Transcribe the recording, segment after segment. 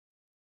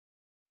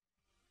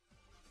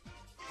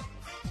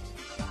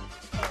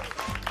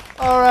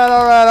All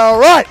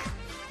right.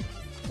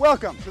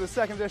 Welcome to the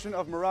second edition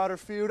of Marauder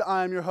Feud.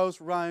 I am your host,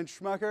 Ryan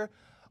Schmucker.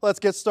 Let's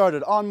get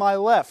started. On my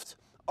left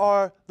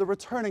are the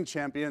returning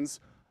champions,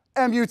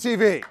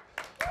 MUTV.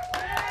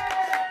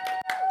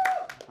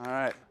 All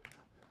right.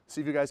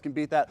 See if you guys can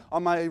beat that.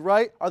 On my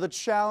right are the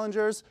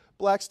challengers,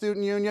 Black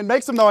Student Union.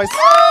 Make some noise.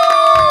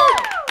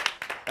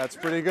 That's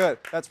pretty good.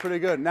 That's pretty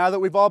good. Now that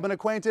we've all been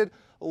acquainted,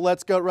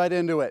 let's go right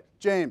into it.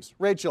 James,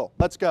 Rachel,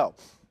 let's go.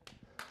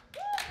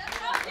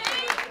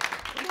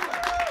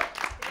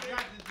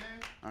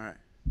 All right.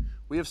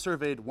 We have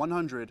surveyed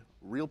 100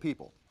 real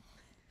people.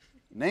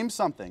 Name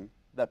something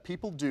that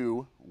people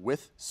do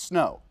with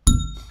snow.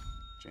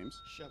 James?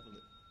 Shovel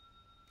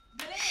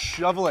it.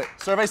 Shovel it.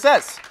 Survey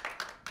says.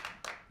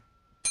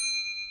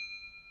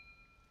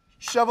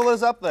 Shovel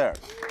is up there.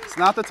 It's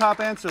not the top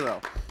answer, though.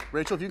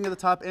 Rachel, if you can get the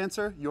top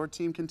answer, your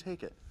team can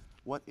take it.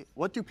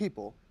 What do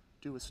people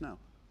do with snow?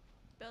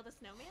 Build a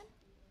snowman?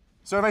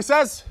 Survey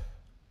says.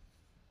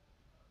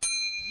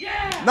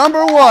 Yeah!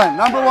 Number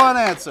one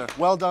answer.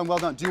 Well done, well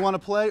done. Do you want to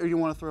play or do you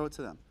want to throw it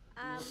to them?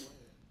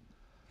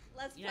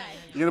 Let's play.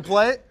 You're going to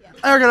play it? Yeah.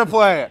 They're going to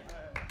play it.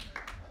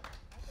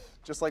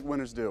 Just like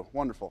winners do.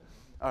 Wonderful.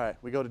 All right,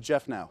 we go to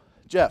Jeff now.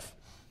 Jeff,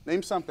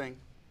 name something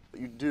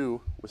that you do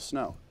with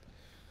snow.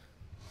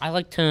 I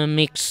like to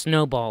make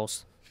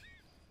snowballs.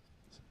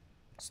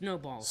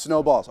 Snowballs.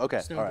 Snowballs.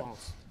 Okay. Snowballs. All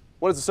right.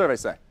 What does the survey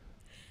say?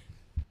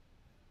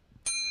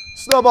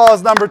 Snowball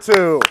is number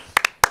 2.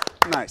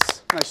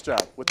 Nice. Nice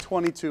job. With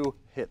 22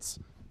 hits.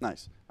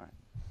 Nice. All right.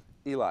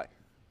 Eli,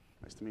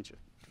 nice to meet you.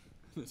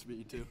 Nice to meet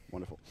you too.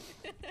 Wonderful.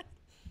 Do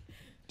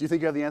you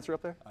think you have the answer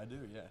up there? I do,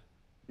 yeah.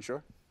 You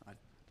sure?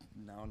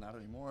 No, not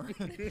anymore.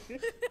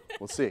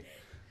 We'll see.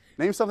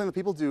 Name something that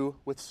people do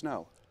with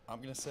snow.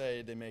 I'm going to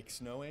say they make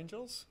snow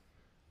angels.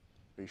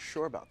 Are you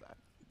sure about that?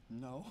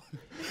 No.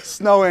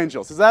 Snow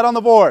angels. Is that on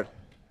the board?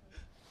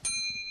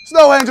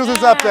 Snow angels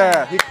is up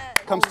there. He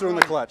comes through in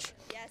the clutch.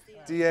 Yes,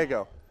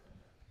 Diego.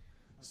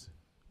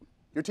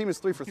 Your team is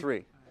 3 for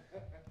 3.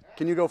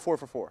 Can you go 4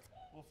 for 4?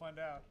 We'll find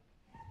out.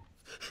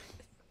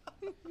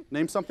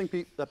 Name something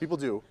that people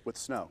do with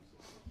snow.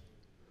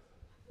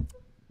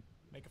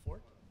 Make a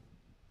fort?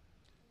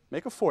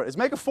 Make a fort. Is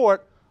make a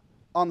fort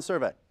on the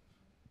survey?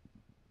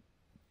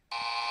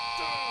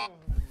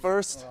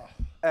 First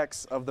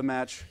X of the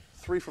match,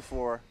 3 for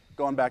 4.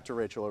 Going back to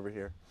Rachel over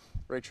here.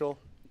 Rachel,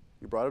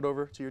 you brought it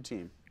over to your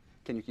team.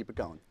 Can you keep it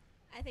going?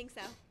 I think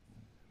so.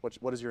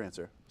 What is your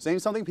answer? Name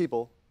something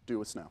people do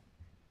with snow.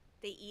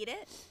 They eat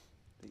it?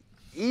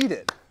 Eat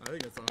it. I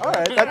think it's All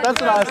right,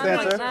 that's an honest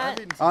answer. that.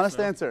 Honest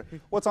answer.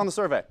 What's on the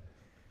survey?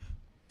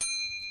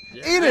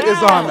 Yeah. Eat it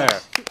is on there.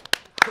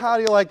 How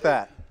do you like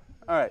that?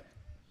 All right,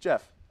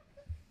 Jeff,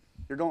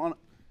 you're going on.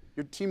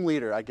 Your team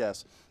leader, I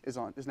guess, is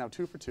now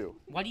 2 for 2.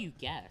 Why do you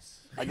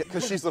guess?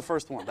 Because she's the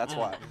first one. That's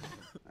why.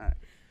 All right.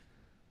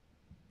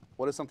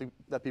 What is something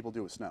that people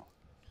do with snow?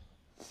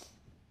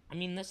 I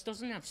mean, this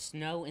doesn't have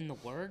snow in the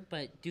word,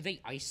 but do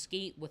they ice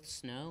skate with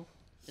snow?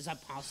 Is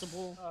that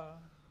possible?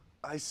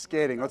 Ice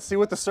skating. Let's see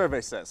what the survey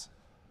says.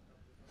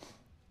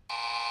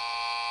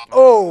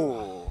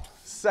 Oh,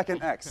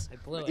 second X. I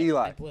blew it.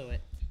 Eli. I blew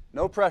it.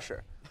 No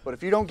pressure. But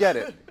if you don't get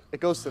it, it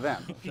goes to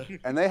them.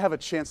 And they have a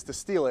chance to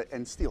steal it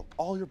and steal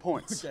all your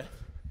points. Okay.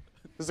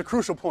 This is a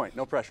crucial point.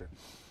 No pressure.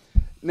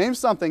 Name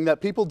something that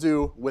people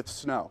do with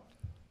snow.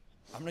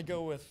 I'm going to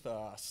go with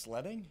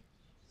sledding.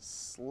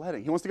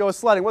 Sledding. He wants to go with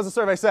sledding. What does the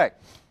survey say?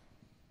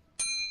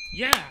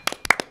 Yeah.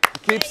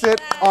 He keeps it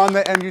on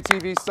the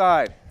MUTV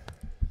side.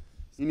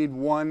 You need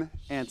one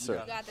answer.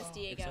 You got this,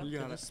 Diego. You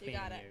got it. You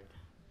got it.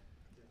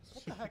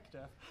 What the heck,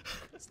 Jeff?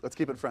 Let's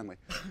keep it friendly.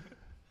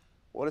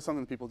 What is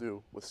something that people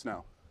do with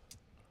snow?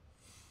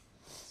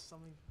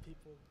 Something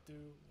people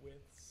do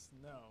with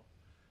snow.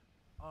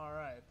 All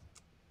right.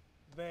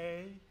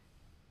 They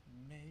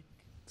make...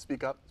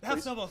 Speak up, Have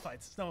please. snowball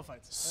fights. Snowball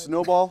fights.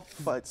 Snowball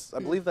fights. I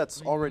believe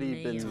that's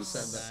already been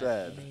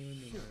said.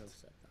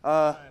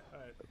 All right.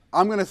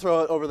 I'm going to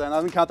throw it over there. I'm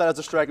going to count that as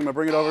a strike. I'm going to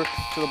bring it over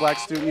to the Black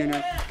Student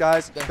Union.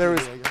 Guys,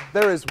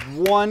 there is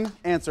one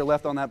answer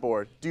left on that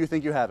board. Do you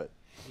think you have it?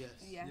 Yes.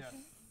 Yes.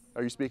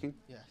 Are you speaking?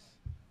 Yes.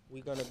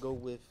 We're gonna go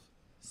with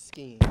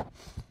skiing.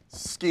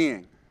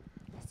 Skiing.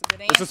 That's a good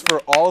This answer. is for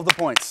all of the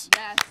points.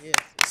 Yes. Yes.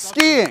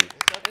 Skiing.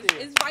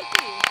 It's right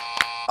for you.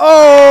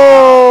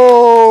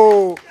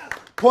 Oh!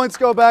 Points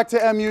go back to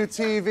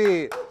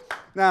MUTV.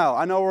 Now,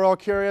 I know we're all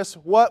curious.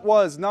 What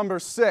was number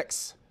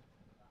 6?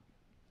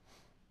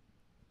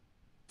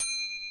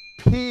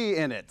 P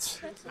in it.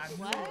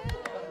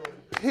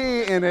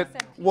 P in it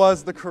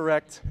was the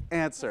correct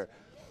answer.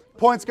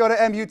 Points go to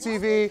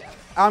MUTV.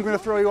 I'm going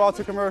to throw you all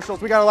to commercials.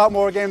 We got a lot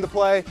more game to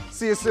play.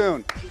 See you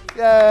soon.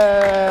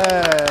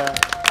 Yeah.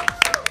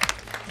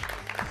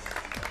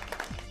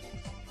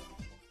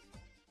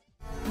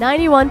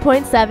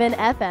 91.7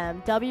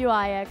 FM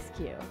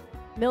WIXQ,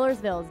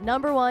 Millersville's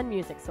 #1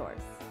 music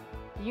source.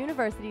 The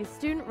university's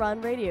student-run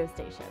radio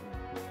station.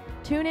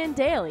 Tune in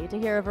daily to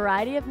hear a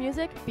variety of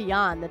music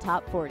beyond the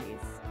top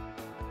 40s.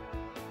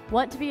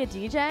 Want to be a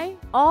DJ?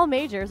 All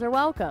majors are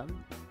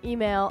welcome.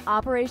 Email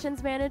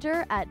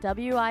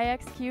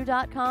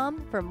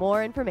operationsmanager@wixq.com for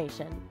more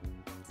information.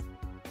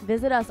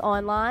 Visit us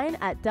online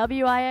at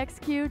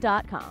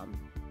wixq.com.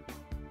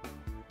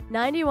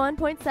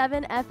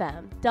 91.7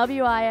 FM,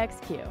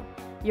 WIXQ,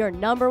 your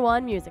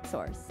 #1 music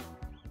source.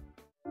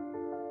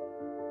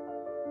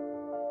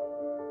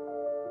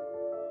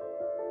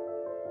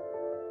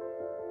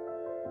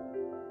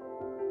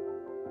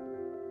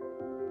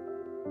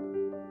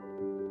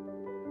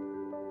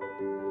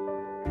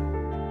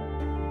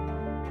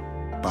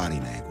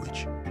 Body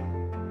language.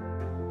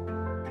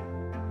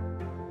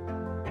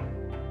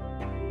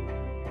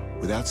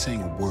 Without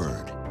saying a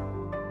word,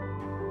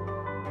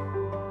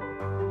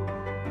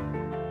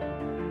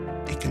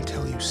 it can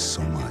tell you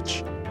so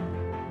much.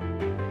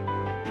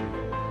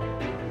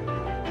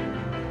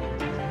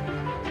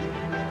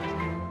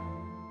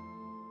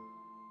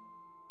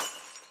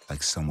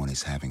 Like someone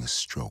is having a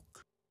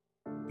stroke.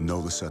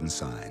 Know the sudden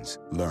signs.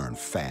 Learn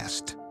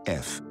fast.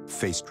 F,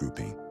 face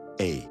drooping.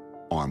 A,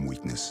 arm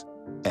weakness.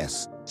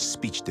 S,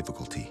 speech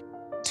difficulty.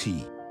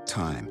 T,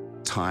 time.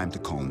 Time to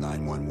call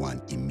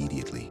 911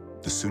 immediately.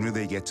 The sooner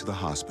they get to the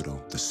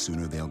hospital, the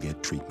sooner they'll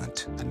get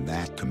treatment. And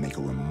that can make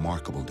a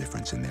remarkable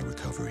difference in their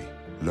recovery.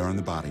 Learn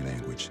the body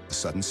language, the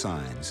sudden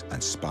signs,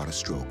 and spot a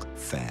stroke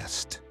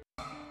fast.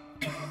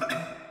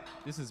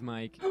 This is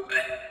Mike.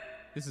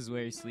 This is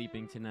where he's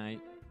sleeping tonight.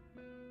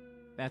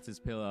 That's his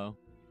pillow.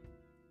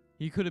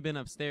 He could have been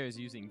upstairs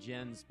using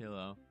Jen's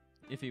pillow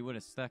if he would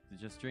have stuck to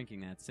just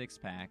drinking that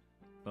six-pack.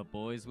 But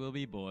boys will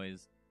be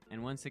boys,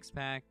 and one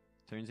six-pack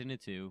turns into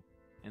two,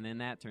 and then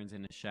that turns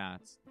into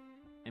shots.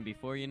 And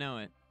before you know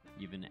it,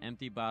 you've an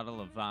empty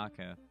bottle of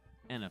vodka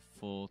and a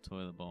full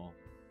toilet bowl.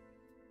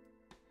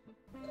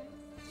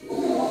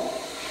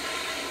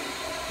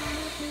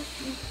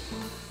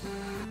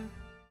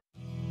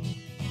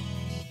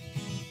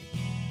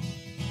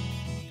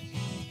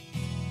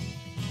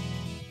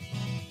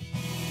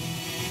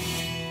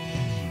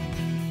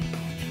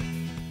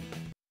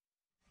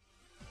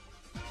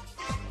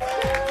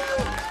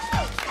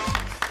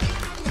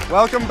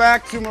 Welcome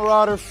back to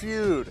Marauder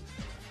Feud.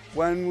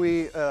 When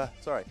we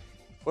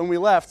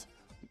left,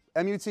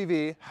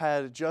 MUTV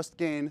had just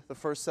gained the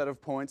first set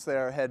of points. They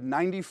are ahead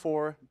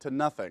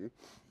 94-0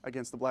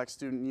 against the Black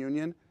Student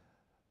Union.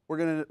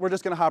 We're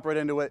just gonna hop right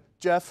into it.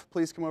 Jeff,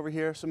 please come over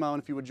here. Simone,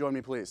 if you would join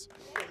me, please.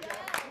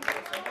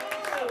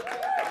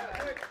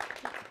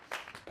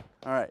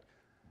 All right.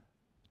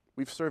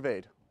 We've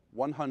surveyed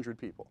 100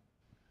 people.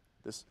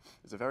 This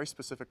is a very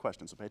specific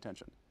question, so pay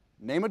attention.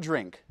 Name a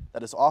drink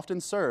that is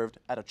often served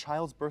at a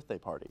child's birthday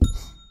party.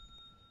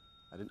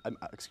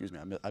 Excuse me,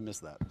 I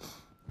missed that.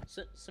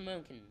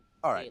 Simone can.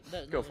 All right,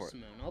 go with for it.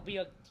 Simone. I'll be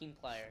a team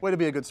player. Way to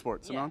be a good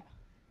sport, Simone.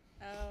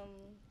 Hugs,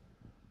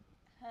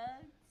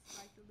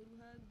 like the little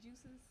hug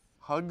juices.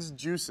 Hugs,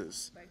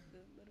 juices. Like the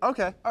little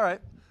Okay, all right.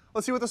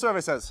 Let's see what the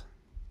survey says.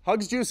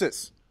 Hugs,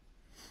 juices.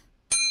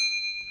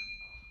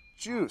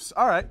 Juice,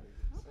 all right.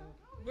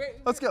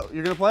 Let's go.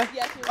 You're gonna play?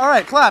 Yes, all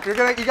right, clap. You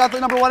got the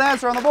 #1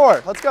 answer on the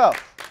board. Let's go.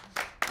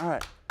 All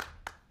right.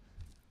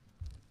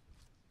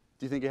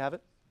 Do you think you have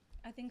it?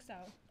 I think so.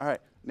 All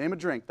right. Name a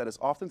drink that is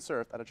often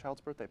served at a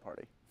child's birthday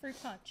party. Fruit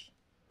punch.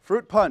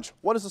 Fruit punch.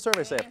 What does the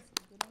survey say?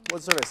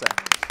 What does the survey say?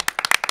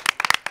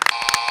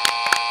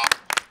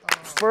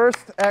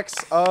 First X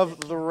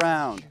of the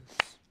round.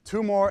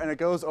 Two more and it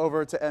goes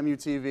over to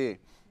MUTV.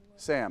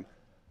 Sam,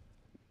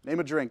 name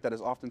a drink that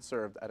is often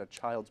served at a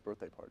child's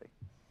birthday party.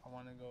 I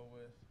want to go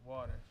with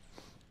water.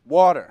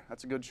 Water.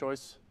 That's a good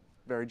choice.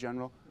 Very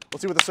general.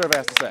 Let's see what the survey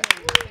has to say.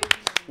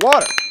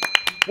 Water.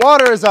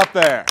 Water is up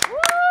there.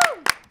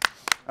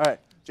 All right,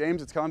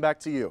 James, it's coming back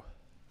to you.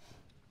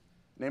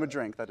 Name a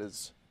drink that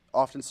is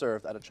often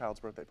served at a child's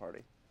birthday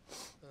party.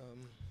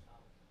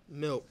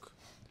 Milk.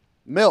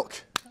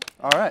 Milk.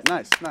 All right,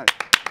 nice, nice.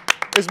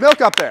 Is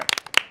milk up there?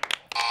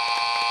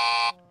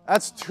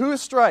 That's 2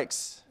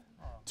 strikes.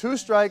 2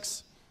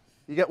 strikes.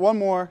 You get one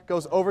more,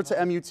 goes over to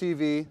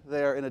MUTV.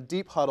 They are in a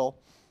deep huddle.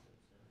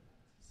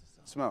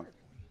 Simone,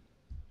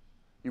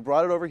 you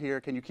brought it over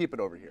here. Can you keep it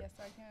over here? Yes,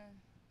 I can.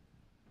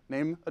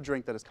 Name a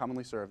drink that is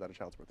commonly served at a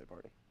child's birthday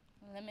party.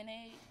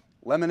 Lemonade.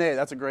 Lemonade,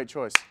 that's a great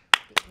choice.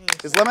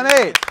 Is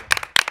lemonade.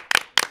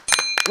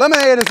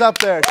 Lemonade is up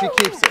there. She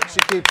keeps it. She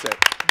keeps it.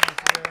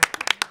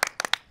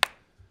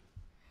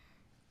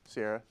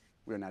 Sierra,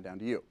 we are now down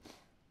to you.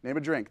 Name a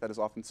drink that is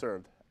often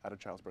served at a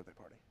child's birthday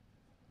party.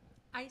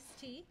 Iced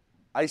tea.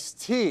 Iced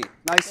tea.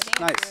 Nice, Good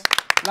nice. answer.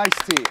 Nice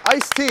tea.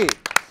 Iced tea.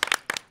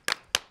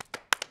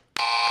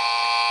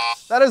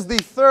 That is the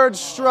 3rd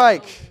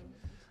strike.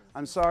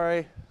 I'm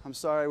sorry. I'm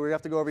sorry. We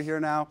have to go over here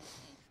now.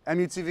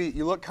 MUTV,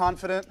 you look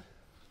confident.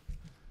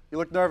 You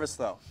look nervous,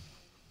 though.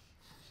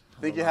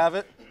 Think you have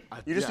it?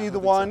 You just need the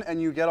one,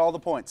 and you get all the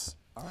points.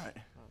 All right.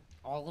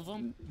 All of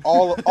them?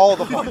 All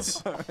the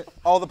points.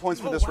 All the points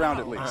for this round,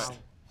 at least.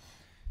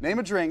 Name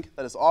a drink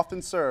that is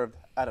often served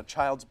at a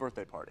child's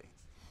birthday party.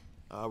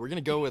 We're going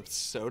to go with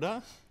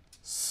soda.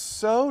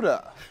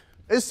 Soda.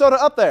 Is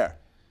soda up there?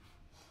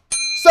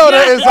 Soda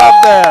is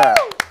up there.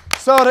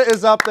 Soda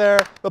is up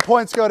there. The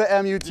points go to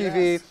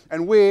MUTV, Yes.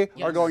 and we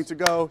are going to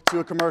go to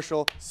a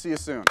commercial. See you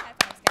soon. High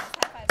fives, guys.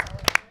 High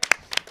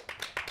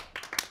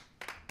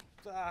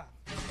fives.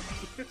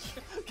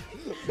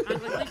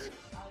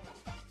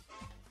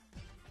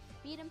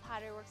 Bead and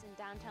Pottery Works in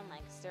downtown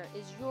Lancaster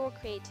is your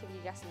creativity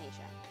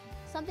destination.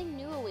 Something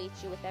new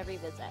awaits you with every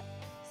visit.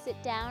 Sit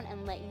down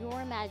and let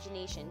your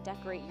imagination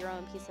decorate your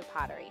own piece of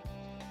pottery.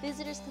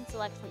 Visitors can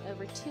select from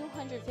over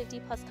 250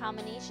 plus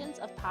combinations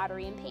of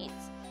pottery and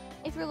paints.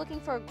 If you're looking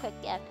for a quick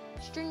gift,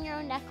 string your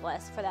own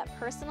necklace for that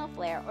personal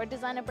flair or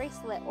design a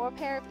bracelet or a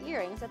pair of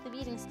earrings at the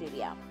beading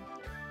studio.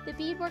 The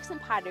Beadworks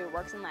and Pottery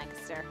Works in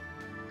Lancaster.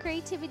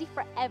 Creativity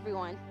for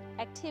everyone,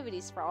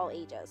 activities for all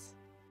ages.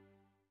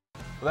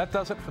 Well, that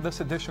does it for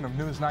this edition of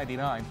News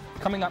 99.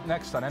 Coming up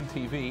next on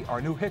MTV,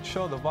 our new hit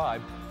show, The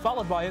Vibe,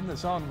 followed by In the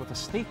Zone with a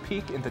sneak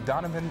peek into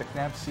Donovan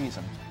McNabb's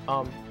season.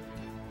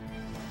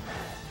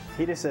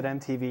 He just said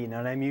MTV,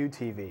 not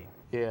MUTV.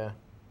 Yeah.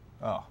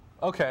 Oh,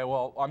 okay,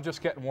 well, I'm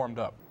just getting warmed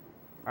up.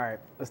 All right,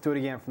 let's do it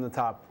again from the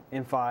top.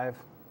 In 5,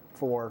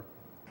 4,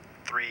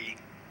 3,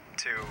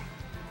 2,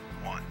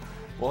 1.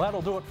 Well,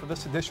 that'll do it for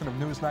this edition of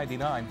News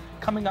 99.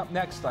 Coming up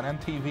next on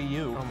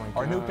MTVU,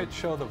 our new hit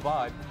show, The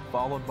Vibe,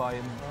 followed by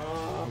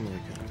Oh my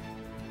God.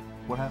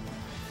 What happened?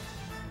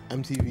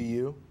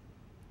 MTVU?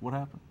 What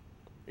happened?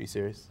 Are you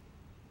serious?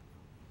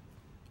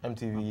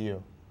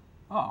 MTVU.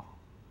 Oh.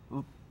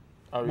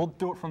 We'll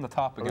do it from the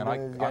top again.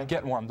 I'm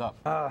getting warmed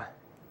up.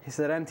 he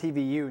said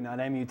MTVU, not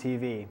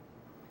MUTV.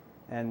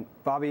 And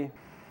Bobby?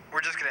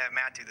 We're just going to have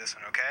Matt do this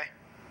one, okay?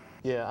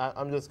 Yeah,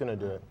 I'm just going to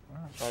do it.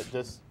 All right,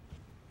 just,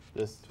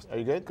 are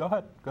you good? Go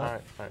ahead. Go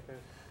ahead. All right.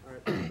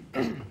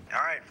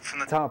 All right, from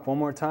the Top, one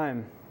more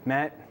time.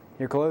 Matt,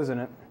 you're closing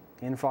it.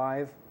 In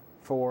 5,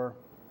 4,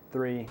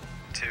 3,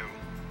 2,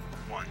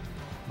 1.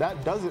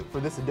 That does it for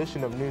this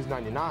edition of News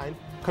 99.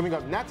 Coming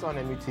up next on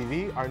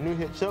MUTV, our new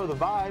hit show, The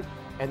Vibe,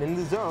 and In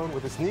the Zone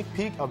with a sneak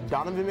peek of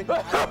Donovan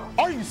McNabb.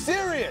 Are you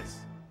serious?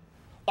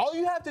 All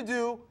you have to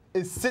do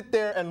is sit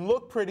there and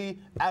look pretty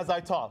as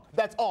I talk.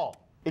 That's all.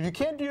 If you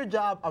can't do your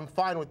job, I'm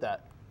fine with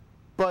that.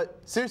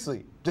 But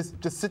seriously,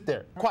 just sit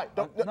there. Quiet.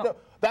 No.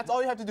 That's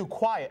all you have to do.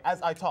 Quiet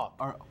as I talk.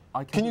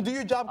 Can you do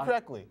your job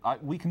correctly?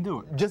 We can do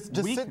it. Just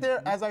sit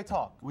there as I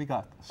talk. We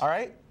got this. All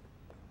right?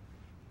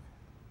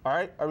 All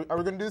right? Are we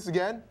going to do this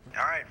again?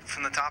 All right,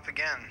 from the top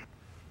again.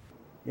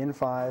 in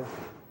 5,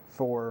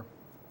 4,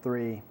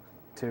 3,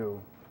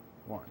 2,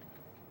 1.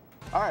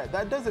 All right,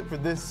 that does it for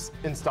this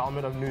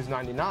installment of News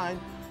 99.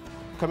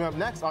 Coming up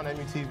next on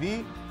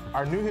MUTV,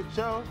 our new hit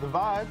show, The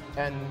Vibe,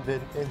 and the...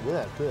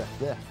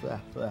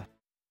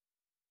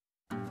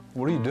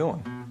 What are you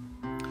doing?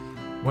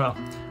 Well,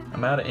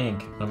 I'm out of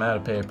ink, and I'm out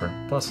of paper.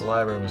 Plus the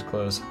library was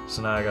closed,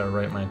 so now I gotta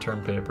write my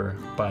term paper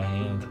by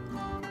hand.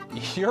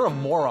 You're a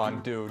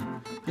moron, dude.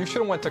 You should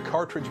have went to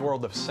Cartridge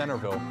World of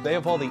Centerville. They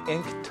have all the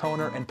ink,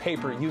 toner, and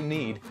paper you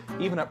need,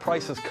 even at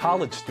prices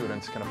college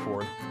students can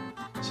afford.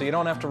 So you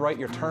don't have to write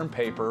your term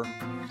paper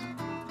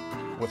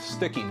with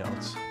sticky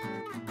notes.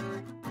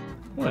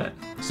 What?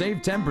 Save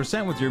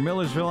 10% with your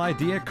Millersville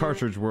ID at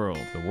Cartridge World,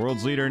 the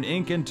world's leader in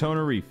ink and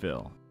toner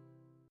refill.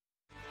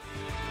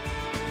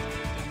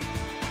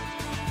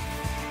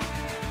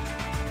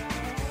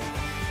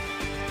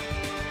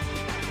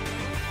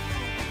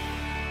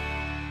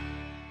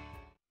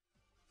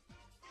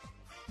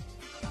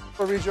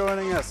 For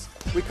rejoining us.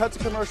 We cut to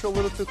commercial a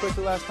little too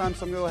quickly last time,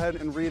 so I'm going to go ahead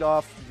and read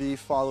off the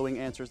following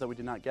answers that we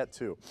did not get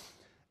to.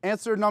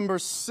 Answer number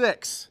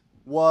 6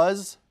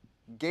 was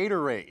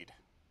Gatorade.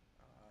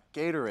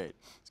 Gatorade.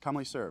 It's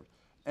commonly served.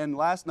 And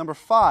last, number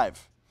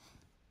 5,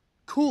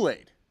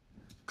 Kool-Aid.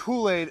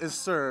 Kool-Aid is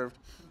served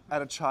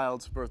at a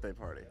child's birthday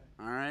party.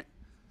 All right?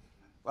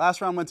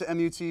 Last round went to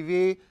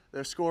MUTV.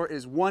 Their score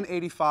is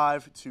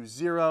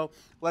 185-0.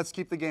 Let's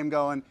keep the game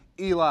going.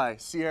 Eli,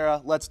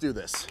 Sierra, let's do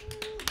this.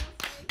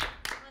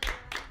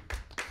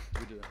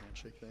 We did a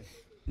handshake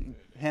thing.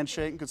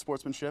 Handshake, good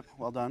sportsmanship.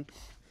 Well done.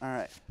 All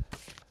right.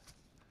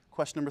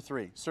 Question number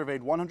 3.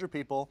 Surveyed 100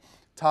 people.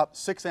 Top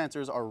 6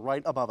 answers are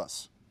right above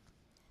us.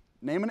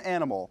 Name an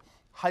animal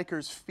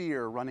hikers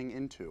fear running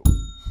into.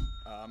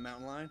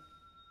 Mountain lion.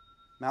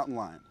 Mountain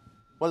lion.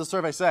 What does the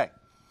survey say?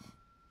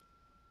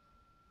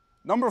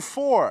 Number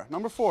 4,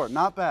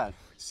 not bad.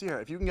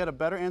 Sierra, if you can get a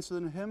better answer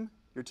than him,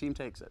 your team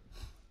takes it.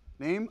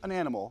 Name an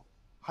animal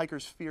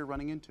hikers fear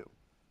running into.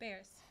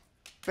 Bears.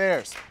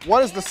 Bears.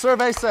 What does the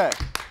survey say?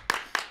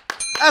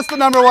 That's the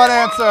number 1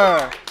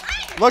 answer.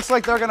 Looks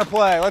like they're going to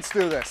play. Let's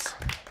do this.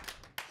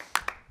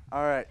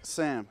 All right,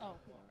 Sam.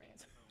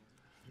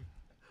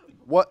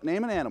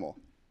 Name an animal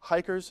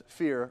hikers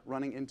fear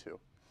running into.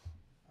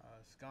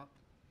 Skunk.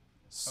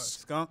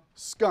 Skunk.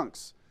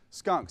 Skunks.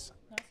 Skunks.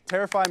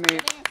 Terrify me.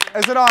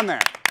 Is it on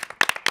there?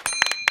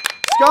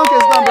 Skunk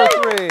is number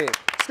 3.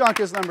 Skunk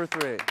is number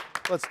 3.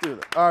 Let's do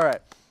this. All right.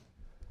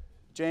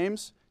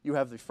 James, you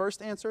have the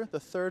first answer, the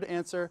third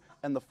answer,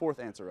 and the 4th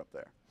answer up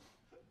there.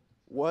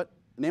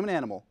 Name an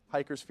animal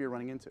hikers fear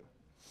running into.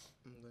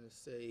 I'm going to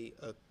say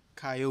a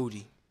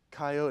coyote.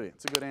 Coyote.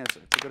 It's a good answer.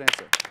 It's a good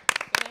answer.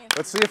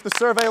 Let's see if the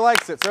survey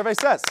likes it. Survey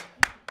says,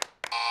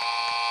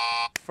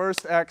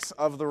 First X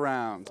of the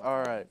round.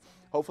 All right.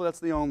 Hopefully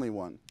that's the only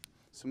one.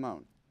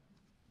 Simone,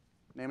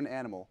 name an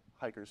animal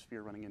hikers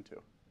fear running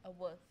into. A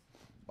wolf.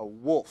 A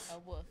wolf. A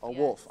wolf, A yes.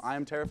 wolf. I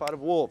am terrified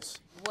of wolves.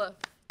 Wolf.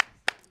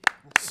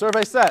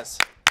 Survey says,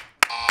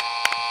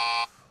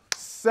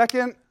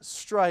 second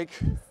strike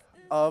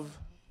of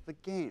the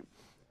game.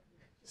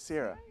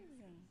 Sierra,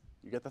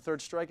 you get the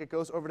third strike. It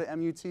goes over to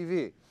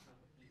MUTV.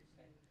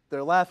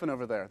 They're laughing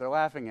over there. They're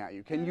laughing at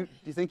you. Do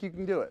you think you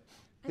can do it?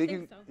 I think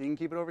so. You can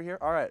keep it over here?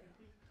 All right.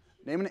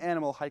 Name an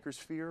animal hikers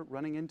fear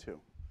running into.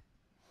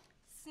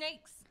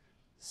 Snakes.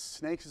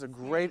 Snakes is a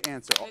great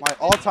answer. My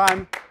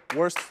all-time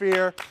worst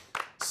fear.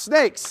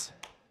 Snakes.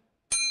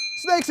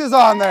 Snakes is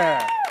on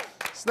there.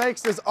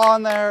 Snakes is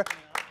on there.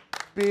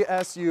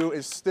 BSU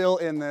is still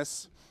in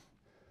this.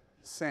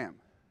 Sam,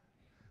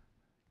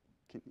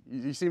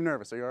 you seem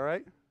nervous. Are you all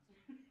right?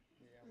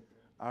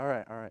 All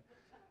right, all right.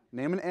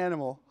 Name an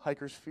animal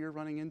hikers fear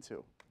running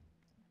into.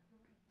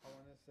 I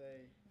want to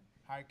say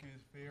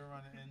hikers fear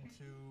running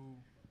into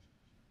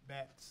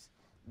bats.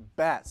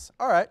 Bats.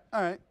 All right,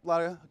 all right. A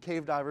lot of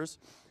cave divers.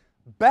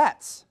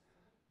 Bats.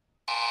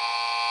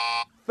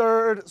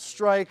 Third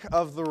strike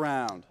of the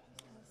round.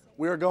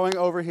 We are going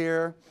over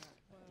here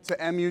to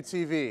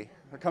MUTV.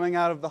 They're coming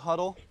out of the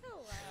huddle.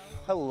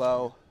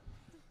 Hello.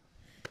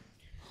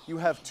 You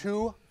have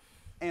two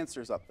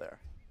answers up there.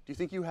 Do you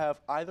think you have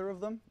either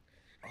of them?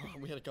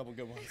 We had a couple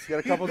good ones. You got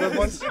a couple good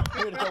ones? We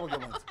had a couple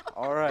good ones.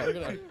 All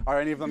right.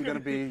 Are any of them going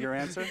to be your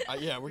answer?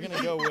 Yeah, we're going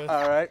to go with...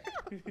 All right.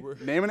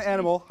 Name an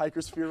animal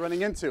hikers fear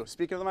running into.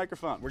 Speak into the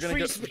microphone. We're going to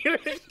go...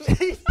 Spirit.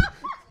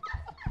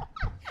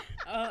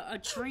 A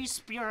tree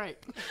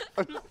spirit.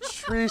 A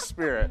tree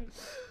spirit.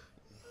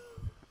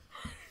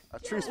 A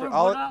tree spirit.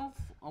 A wood elf.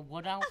 A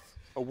wood elf.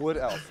 A wood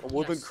elf. A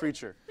woodland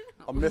creature.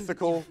 A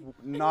mythical,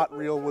 not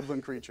real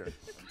woodland creature.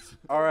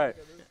 All right.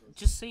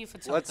 Just see if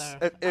it's up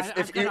there.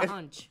 I've got a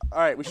hunch. All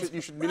right,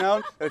 you should be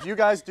known that if you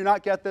guys do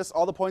not get this,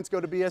 all the points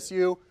go to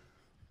BSU.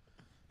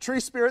 Tree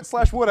spirit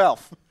 / wood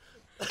elf.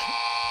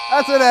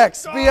 That's an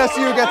X.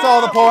 BSU gets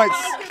all the points.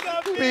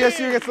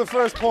 BSU gets the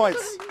first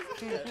points.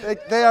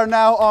 They are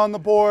now on the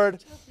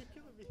board.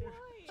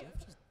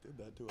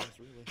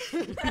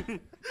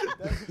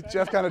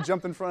 Jeff kind of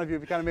jumped in front of you.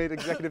 He kind of made an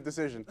executive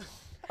decision.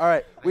 All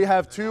right, we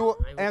have two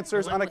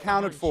answers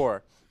unaccounted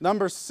for.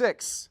 Number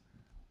 6.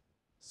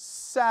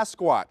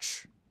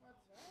 Sasquatch.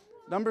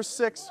 Number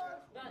 6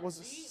 was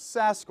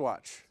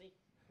Sasquatch.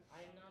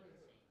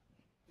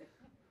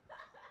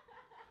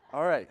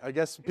 All right, I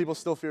guess people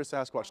still fear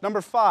Sasquatch.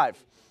 Number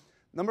 5.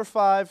 Number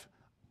 5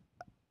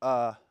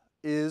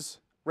 is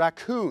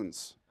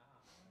raccoons.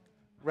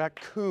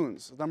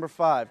 Raccoons, number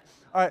 5.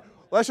 All right,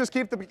 let's just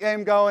keep the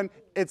game going.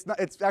 It's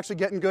actually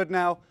getting good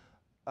now.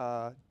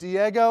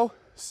 Diego,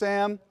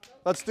 Sam,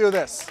 let's do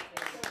this.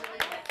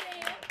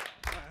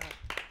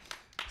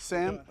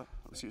 Sam.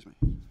 Excuse me.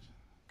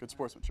 Good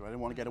sportsmanship. I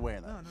didn't want to get away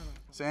in that. No.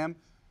 Sam,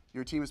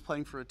 your team is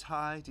playing for a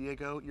tie.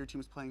 Diego, your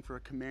team is playing for a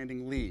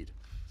commanding lead.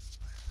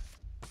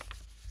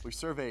 We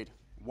surveyed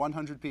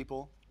 100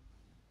 people.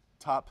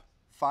 Top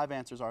 5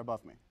 answers are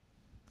above me.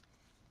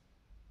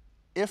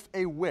 If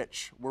a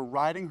witch were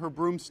riding her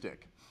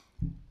broomstick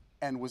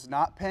and was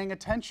not paying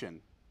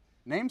attention,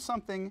 name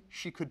something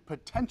she could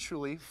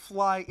potentially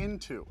fly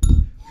into.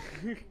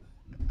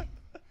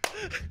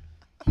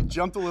 He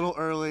jumped a little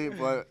early,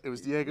 but it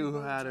was Diego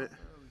who had it.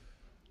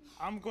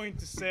 I'm going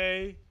to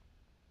say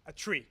a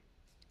tree.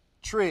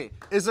 Tree.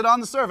 Is it on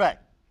the survey?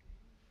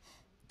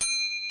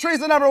 Tree's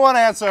the number 1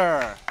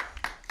 answer.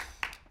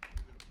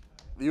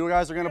 You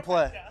guys are going to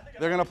play.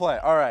 They're going to play.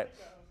 All right.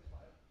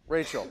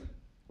 Rachel,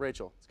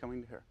 it's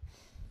coming to her.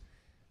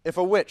 If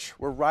a witch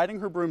were riding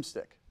her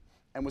broomstick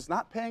and was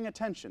not paying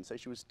attention, say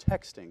she was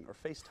texting or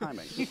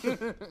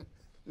FaceTiming,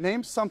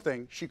 name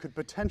something she could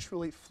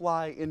potentially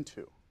fly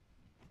into.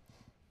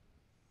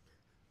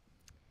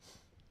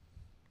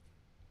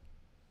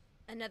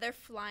 Another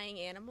flying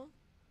animal?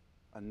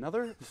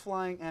 Another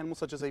flying animal,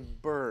 such as a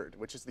bird,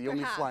 which is the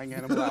only Perhaps. flying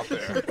animal out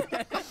there.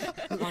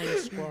 Flying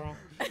squirrel.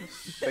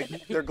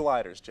 They're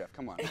gliders, Jeff.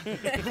 Come on.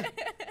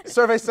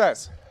 Survey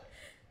says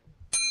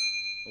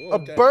Ooh, a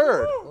okay.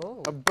 bird.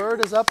 Oh. A bird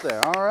is up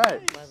there. All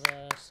right. By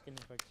the skin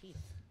of our teeth.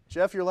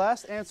 Jeff, your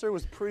last answer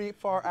was pretty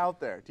far out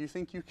there. Do you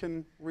think you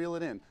can reel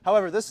it in?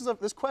 However, this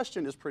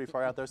question is pretty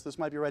far out there, so this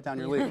might be right down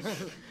your league.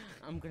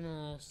 I'm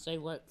gonna say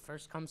what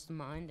first comes to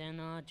mind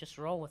and just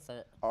roll with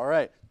it. All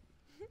right.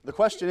 The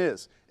question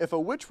is, if a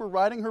witch were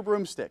riding her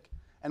broomstick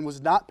and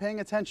was not paying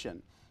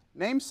attention,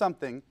 name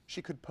something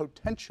she could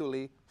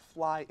potentially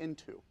fly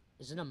into.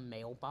 Is it a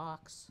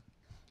mailbox?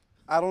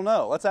 I don't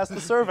know. Let's ask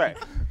the survey.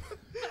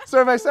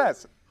 Survey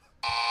says,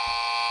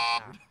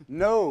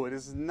 no, it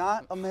is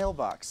not a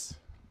mailbox.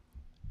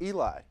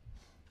 Eli,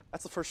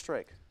 that's the first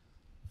strike.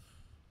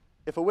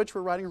 If a witch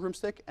were riding a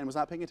broomstick and was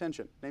not paying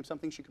attention, name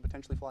something she could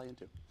potentially fly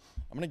into.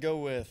 I'm going to go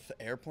with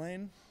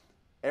airplane.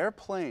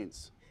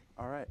 Airplanes.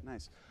 All right,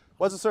 nice.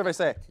 What does the survey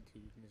say?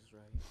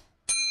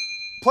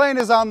 Plane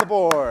is on the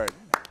board,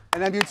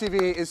 and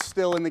MUTV is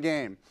still in the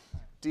game.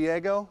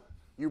 Diego,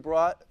 you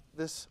brought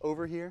this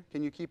over here?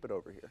 Can you keep it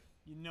over here?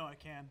 You know I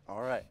can.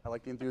 All right, I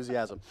like the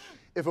enthusiasm.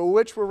 If a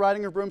witch were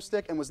riding her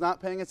broomstick and was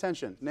not paying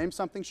attention, name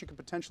something she could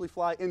potentially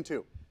fly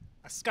into.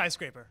 A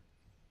skyscraper.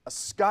 A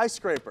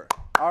skyscraper.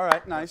 All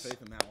right, nice.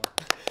 Faith in that one.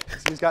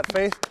 He's got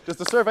faith. Does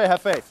the survey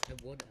have faith?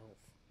 The wood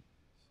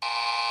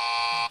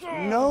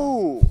elf.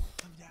 No.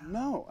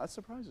 No, that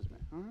surprises me.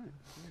 All right.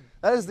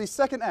 That is the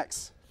second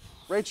X.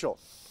 Rachel.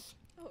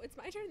 Oh, it's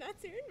my turn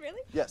that soon?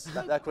 Really? Yes,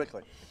 that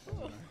quickly.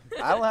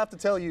 I don't have to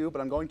tell you,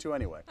 but I'm going to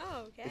anyway.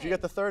 Oh, okay. If you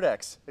get the third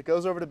X, it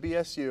goes over to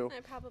BSU.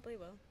 I probably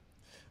will.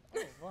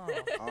 Oh, wow.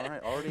 All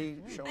right, already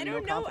showing I no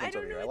don't know. confidence I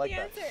don't over know here. I what like the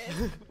that.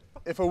 answer is.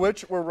 If a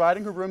witch were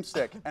riding her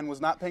broomstick and was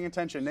not paying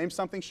attention, name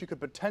something she could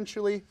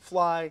potentially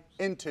fly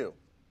into.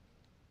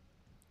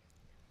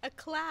 A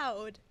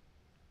cloud.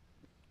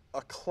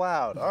 A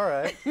cloud. All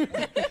right.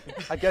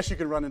 I guess you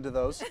can run into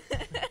those.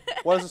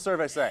 What does the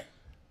survey say?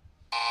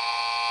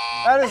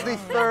 That is the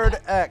third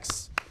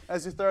X.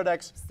 That's the third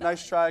X.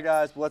 Nice try,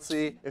 guys. But let's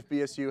see if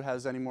BSU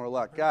has any more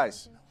luck.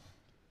 Guys,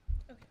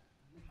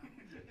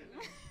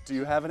 do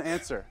you have an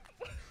answer?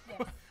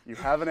 You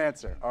have an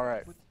answer. All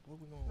right.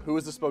 Who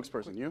is the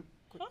spokesperson? You?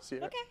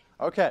 Sierra? Okay.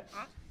 Okay.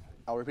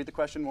 I'll repeat the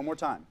question one more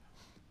time.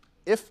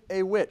 If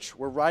a witch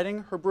were riding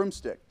her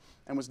broomstick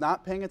and was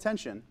not paying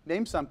attention,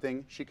 name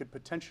something she could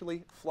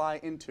potentially fly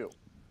into.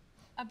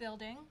 A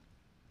building.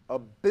 A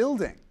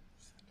building.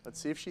 Let's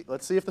see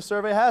if the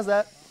survey has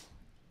that.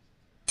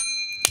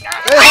 They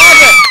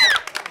have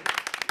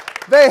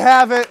it. They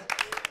have it.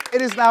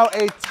 It is now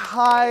a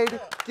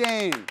tied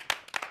game.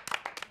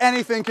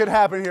 Anything could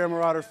happen here in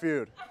Marauder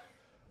Feud.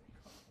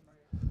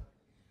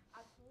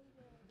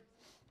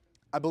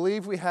 I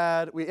believe we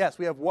have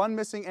one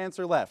missing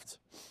answer left.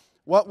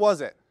 What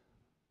was it?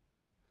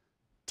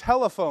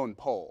 Telephone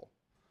pole.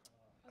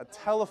 A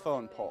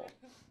telephone pole.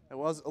 It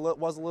was a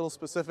little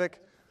specific.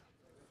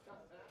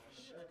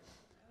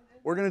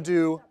 We're going to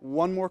do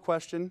one more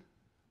question.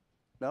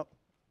 Nope.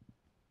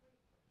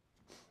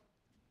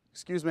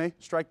 Excuse me,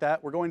 strike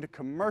that. We're going to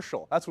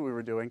commercial. That's what we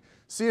were doing.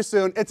 See you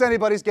soon. It's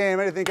anybody's game.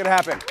 Anything could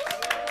happen.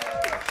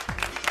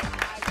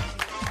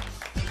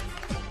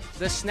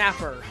 The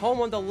Snapper,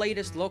 home of the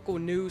latest local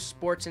news,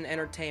 sports, and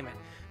entertainment.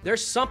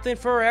 There's something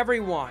for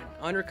everyone.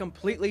 Under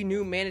completely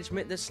new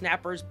management, the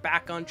Snapper is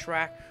back on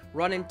track,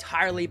 run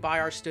entirely by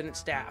our student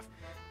staff.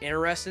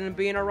 Interested in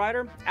being a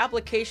writer?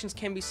 Applications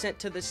can be sent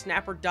to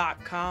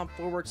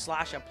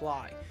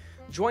thesnapper.com/apply.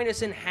 Join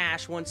us in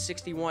Hash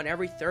 161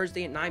 every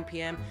Thursday at 9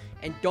 p.m.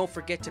 and don't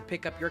forget to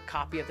pick up your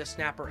copy of The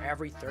Snapper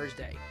every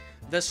Thursday.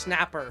 The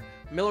Snapper,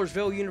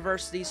 Millersville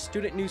University's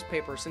student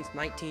newspaper since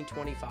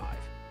 1925.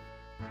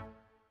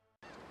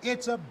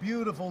 It's a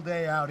beautiful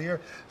day out here.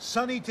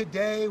 Sunny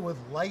today with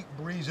light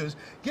breezes,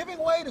 giving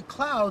way to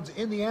clouds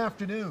in the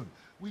afternoon.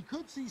 We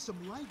could see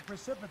some light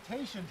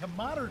precipitation to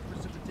moderate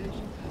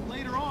precipitation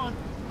later on,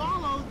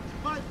 followed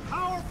by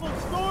powerful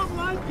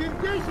storm-like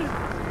conditions.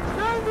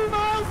 90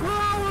 miles per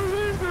hour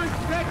winds are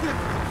expected.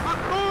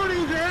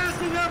 Authorities are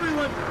asking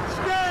everyone,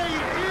 stay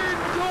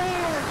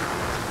indoors.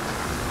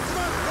 Come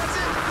on, that's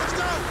it. Let's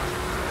go.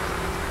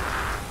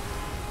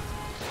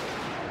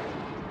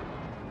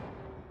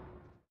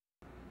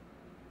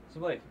 So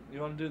Blake,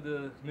 you want to do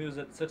the news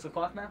at 6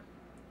 o'clock now?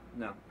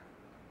 No.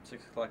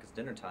 6 o'clock is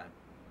dinner time.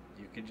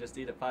 You could just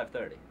eat at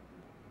 5:30.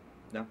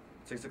 No.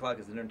 6 o'clock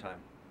is dinner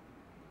time.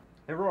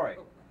 Hey, Rory.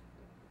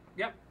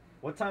 Yep.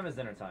 What time is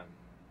dinner time?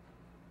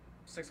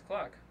 6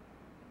 o'clock.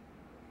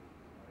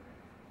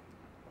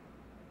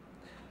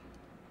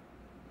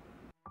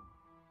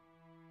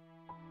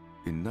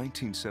 In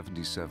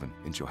 1977,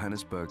 in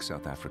Johannesburg,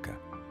 South Africa,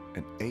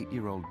 an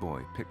 8-year-old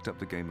boy picked up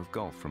the game of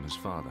golf from his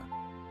father.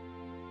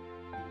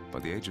 By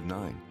the age of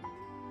 9,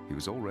 he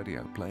was already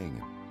outplaying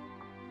him.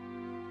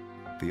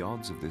 The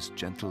odds of this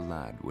gentle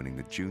lad winning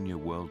the Junior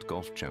World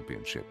Golf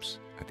Championships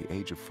at the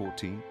age of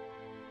 14,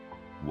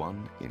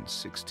 1 in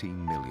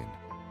 16 million.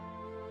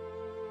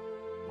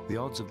 The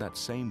odds of that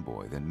same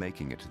boy then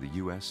making it to the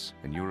US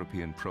and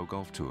European Pro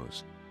Golf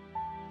Tours,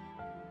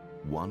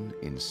 1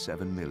 in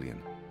 7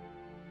 million.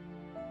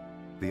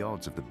 The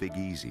odds of the Big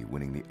Easy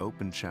winning the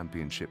Open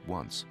Championship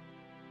once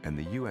and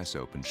the US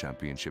Open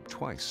Championship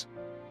twice,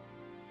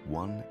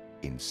 1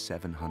 in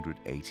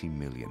 780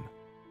 million.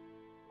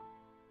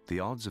 The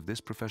odds of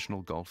this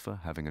professional golfer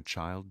having a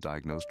child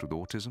diagnosed with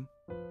autism?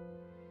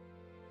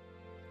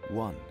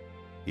 1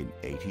 in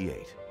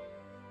 88.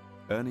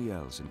 Ernie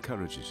Els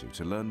encourages you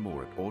to learn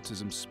more at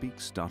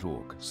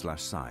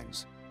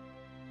autismspeaks.org/signs.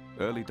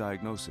 Early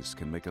diagnosis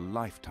can make a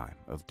lifetime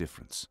of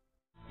difference.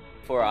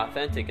 For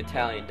authentic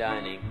Italian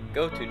dining,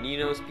 go to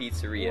Nino's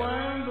Pizzeria.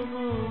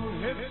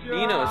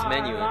 Nino's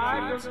menu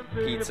includes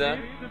pizza,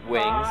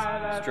 wings,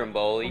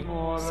 stromboli,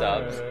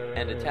 subs,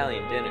 and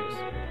Italian dinners.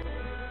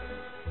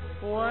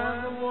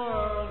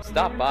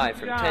 Stop by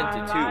from 10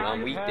 to 2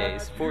 on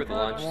weekdays for the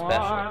lunch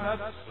special.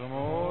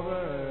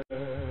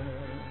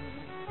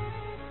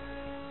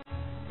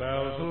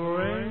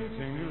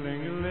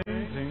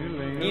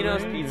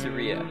 Nino's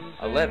Pizzeria,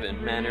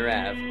 11 Manor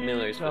Ave,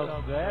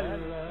 Millersville.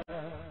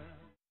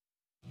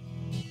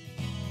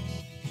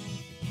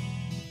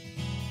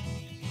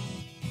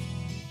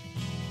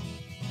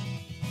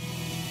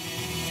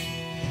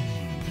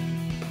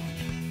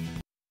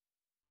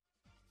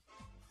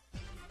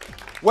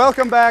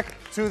 Welcome back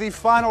to the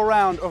final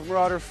round of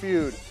Marauder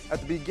Feud. At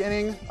the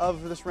beginning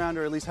of this round,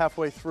 or at least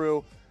halfway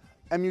through,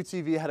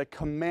 MUTV had a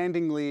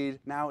commanding lead.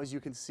 Now, as you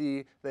can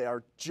see, they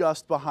are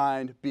just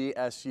behind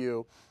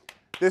BSU.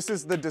 This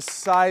is the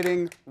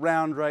deciding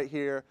round right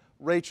here.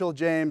 Rachel,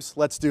 James,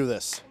 let's do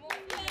this.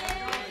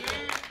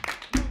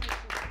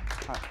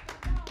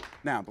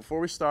 Now, before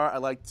we start,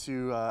 I'd like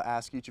to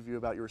ask each of you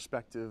about your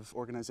respective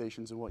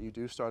organizations and what you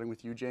do, starting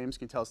with you, James.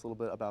 Can you tell us a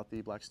little bit about the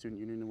Black Student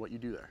Union and what you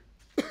do there?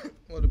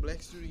 Well, the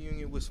Black Student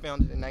Union was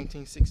founded in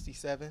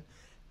 1967,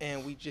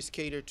 and we just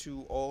cater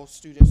to all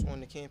students on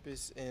the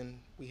campus, and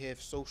we have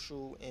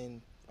social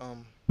and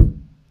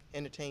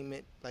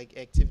entertainment, like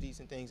activities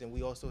and things, and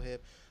we also have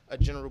a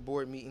general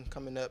board meeting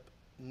coming up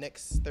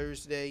next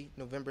Thursday,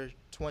 November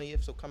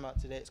 20th, so come out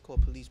to that. It's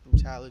called Police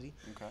Brutality.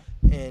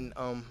 Okay. And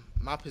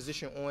my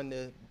position on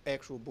the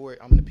actual board,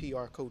 I'm the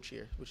PR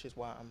co-chair, which is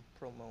why I'm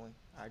promoting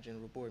our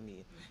general board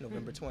meeting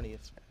November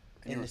 20th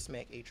in the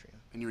SMAC atrium.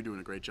 And you were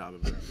doing a great job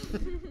of it.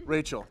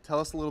 Rachel,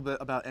 tell us a little bit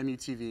about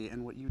MUTV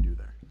and what you do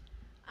there.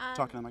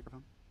 Talking on the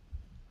microphone.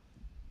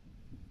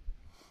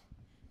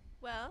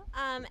 Well,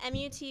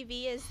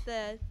 MUTV is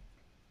the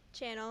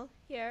channel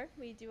here.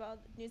 We do all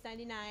News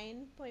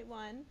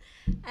 99.1,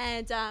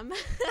 and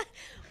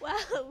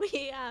well,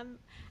 we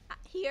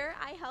here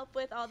I help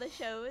with all the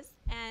shows,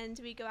 and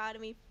we go out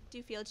and we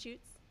do field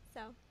shoots. So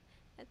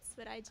that's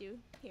what I do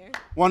here.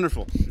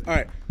 Wonderful. All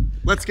right,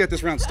 let's get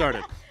this round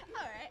started.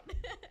 All right.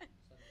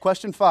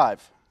 Question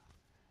 5.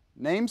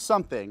 Name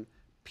something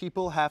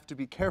people have to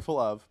be careful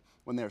of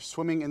when they're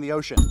swimming in the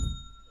ocean.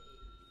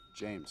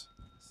 James.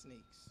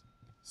 Snakes.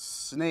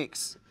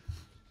 Snakes.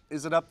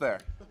 Is it up there?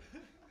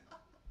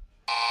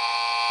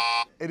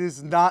 It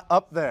is not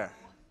up there.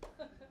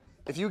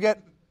 If you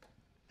get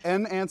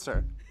an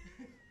answer,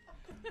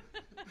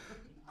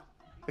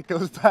 it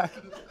goes back.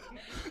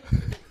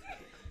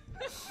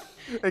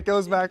 It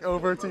goes back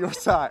over to your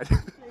side.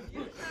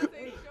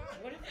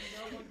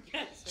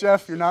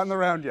 Jeff, you're not in the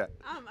round yet.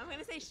 I'm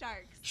gonna say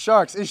sharks.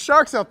 Sharks. Is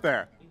sharks up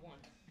there?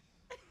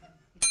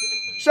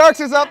 Sharks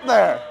is up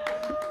there.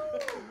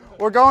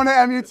 We're going to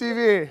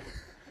MUTV.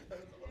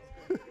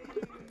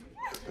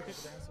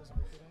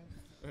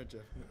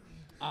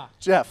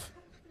 Jeff,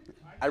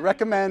 I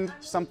recommend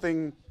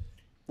something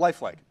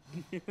lifelike.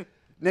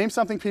 Name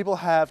something people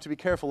have to be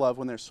careful of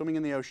when they're swimming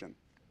in the ocean.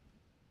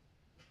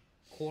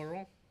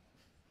 Coral.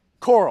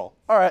 Coral.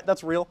 All right,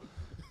 that's real.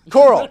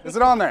 Coral. Is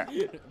it on there?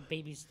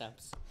 Baby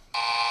steps.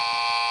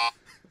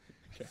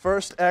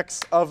 First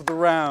X of the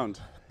round.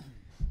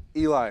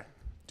 Eli,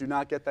 do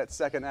not get that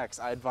second X.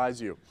 I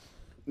advise you.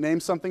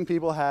 Name something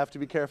people have to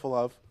be careful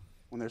of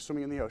when they're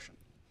swimming in the ocean.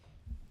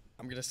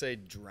 I'm going to say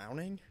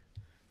drowning.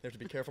 They have to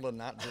be careful to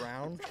not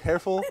drown.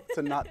 Careful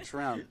to not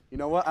drown. You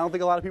know what? I don't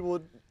think a lot of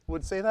people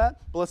would say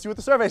that, but let's see what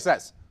the survey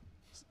says.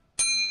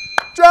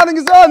 Drowning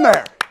is on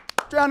there.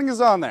 Drowning is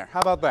on there.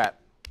 How about that?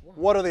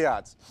 What are the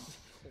odds?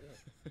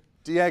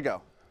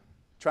 Diego,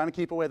 trying to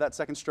keep away that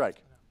second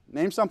strike.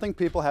 Name something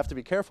people have to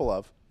be careful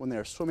of when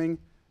they're swimming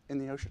in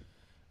the ocean.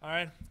 All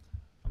right.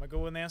 I'm going to go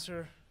with an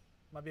answer.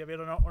 Might be a bit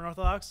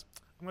unorthodox.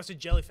 I'm going to say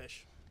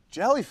jellyfish.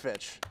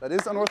 Jellyfish. That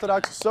is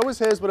unorthodox. So is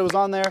his, but it was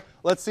on there.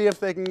 Let's see if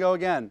they can go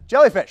again.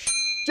 Jellyfish.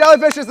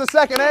 Jellyfish is the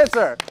second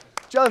answer.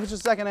 Jellyfish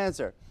is the second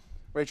answer.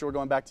 Rachel, we're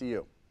going back to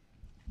you.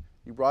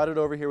 You brought it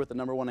over here with the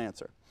number 1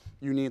 answer.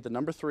 You need the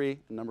number 3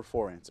 and number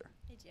 4 answer.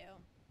 I do.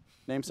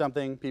 Name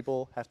something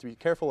people have to be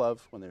careful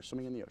of when they're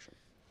swimming in the ocean.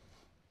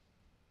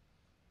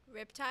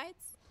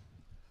 Riptides.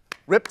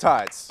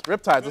 Riptides.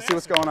 Riptides. Let's see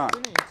what's going on.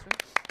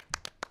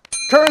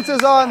 Currents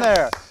is on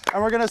there.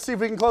 And we're going to see if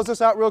we can close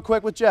this out real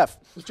quick with Jeff.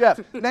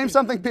 Jeff, name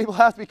something people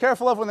have to be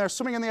careful of when they're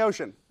swimming in the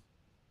ocean.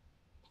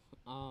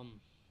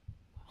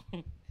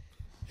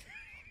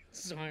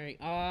 Sorry.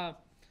 I'm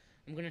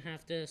going to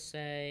have to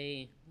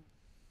say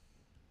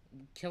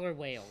killer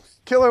whales.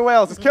 Killer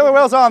whales. Is killer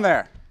whales on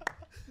there?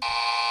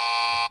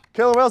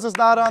 Killer whales is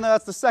not on there.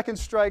 That's the second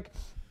strike.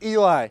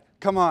 Eli,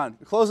 come on.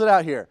 Close it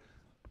out here.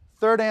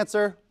 Third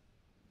answer.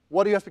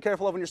 What do you have to be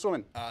careful of when you're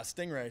swimming?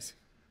 Stingrays.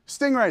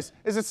 Stingrays.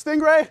 Is it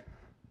stingray?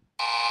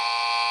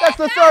 That's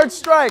the third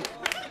strike.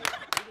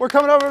 We're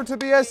coming over to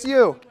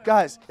BSU.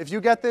 Guys, if you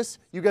get this,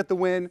 you get the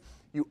win.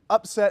 You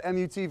upset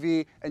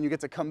MUTV, and you get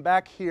to come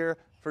back here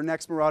for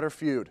next Marauder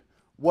Feud.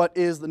 What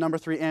is the number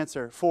 3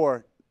 answer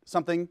for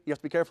something you have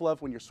to be careful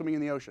of when you're swimming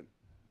in the ocean?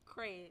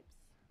 Crabs.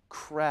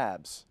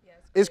 Crabs. Yes,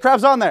 is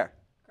crabs on there?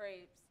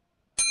 Crabs.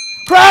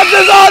 Crabs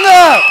is on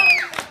there!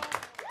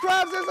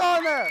 Crabs is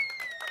on there.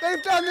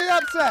 They've done the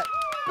upset.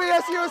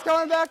 BSU is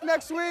coming back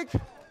next week.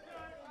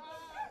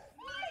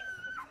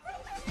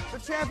 The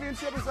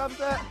championship is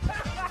upset.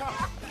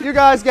 You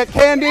guys get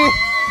candy.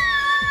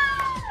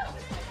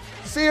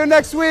 See you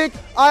next week.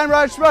 I'm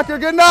Ryan Schmucker.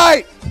 Good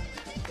night.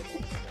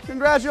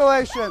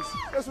 Congratulations.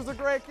 This was a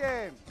great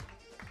game.